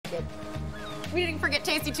We didn't forget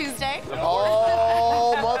Tasty Tuesday.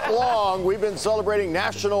 All month long, we've been celebrating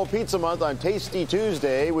National Pizza Month on Tasty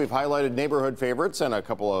Tuesday. We've highlighted neighborhood favorites and a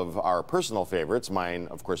couple of our personal favorites. Mine,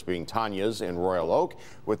 of course, being Tanya's in Royal Oak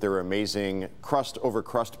with their amazing crust over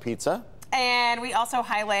crust pizza. And we also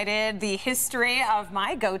highlighted the history of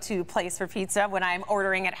my go-to place for pizza when I'm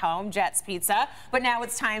ordering at home, Jet's Pizza. But now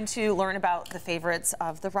it's time to learn about the favorites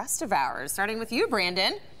of the rest of ours, starting with you,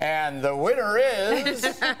 Brandon. And the winner is...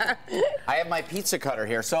 I have my pizza cutter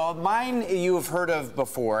here. So mine you have heard of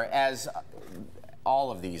before, as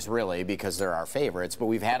all of these really, because they're our favorites, but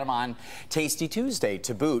we've had them on Tasty Tuesday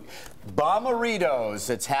to boot.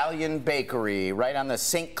 Bomarito's Italian Bakery, right on the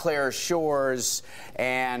St. Clair shores,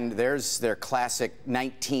 and there's their classic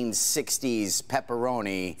 1960s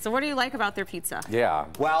pepperoni. So what do you like about their pizza? Yeah.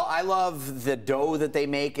 Well, I love the dough that they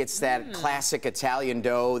make. It's that classic Italian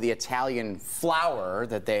dough, the Italian flour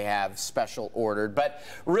that they have special ordered, but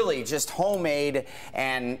really just homemade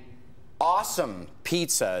and awesome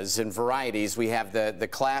pizzas and varieties. We have the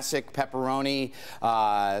classic pepperoni.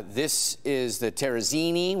 This is the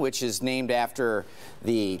Terrazzini, which is named after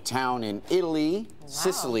the town in Italy,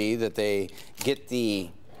 Sicily, that they get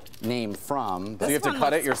the name from. Do you have to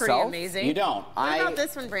cut it yourself? Amazing. You don't. What about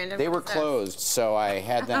this one, Brandon? They were closed, so I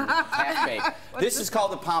had them half-baked. This is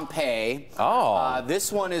called the Pompeii. Oh.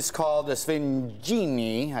 This one is called the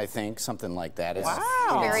Sfingini, I think, something like that.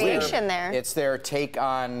 Wow. Variation there. It's their take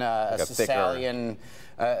on a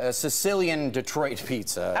Sicilian Detroit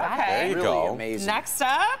pizza. Okay. There you really go. Amazing. Next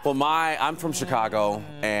up. Well, I'm from Chicago,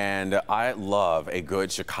 and I love a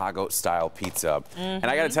good Chicago-style pizza. And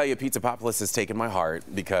I got to tell you, Pizzapopolis has taken my heart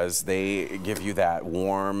because they give you that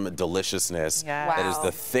warm deliciousness that is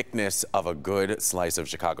the thickness of a good slice of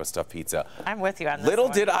Chicago stuffed pizza. I'm with you on this Little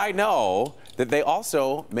one. did I know that they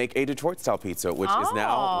also make a Detroit-style pizza, which is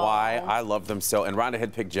now why I love them so. And Rhonda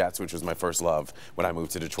had picked Jets, which was my first love when I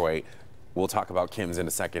moved to Detroit. We'll talk about Kim's in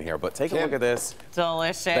a second here, but take a look at this.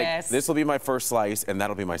 Delicious. This will be my first slice, and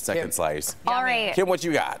that'll be my second slice. All right. Kim, what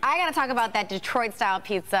you got? I got to talk about that Detroit-style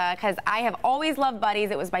pizza because I have always loved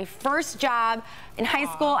Buddy's. It was my first job. In high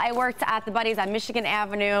school, I worked at the Buddy's on Michigan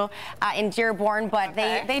Avenue in Dearborn, but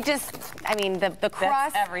they just, I mean, the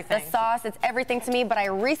crust, the sauce, it's everything to me. But I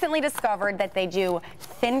recently discovered that they do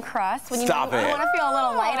thin crust. When you want to feel a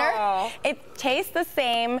little lighter. It tastes the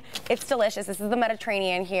same. It's delicious. This is the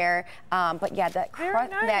Mediterranean here. But yeah, that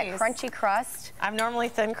crunchy crust. I'm normally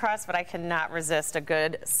thin crust, but I cannot resist a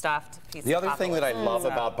good stuffed pizza. The other thing that I love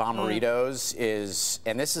about Bomarito's is,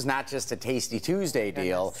 and this is not just a Tasty Tuesday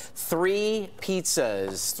deal, 3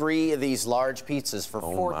 pizzas, 3 of these large pizzas for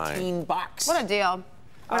 $14. What a deal.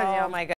 Oh my God.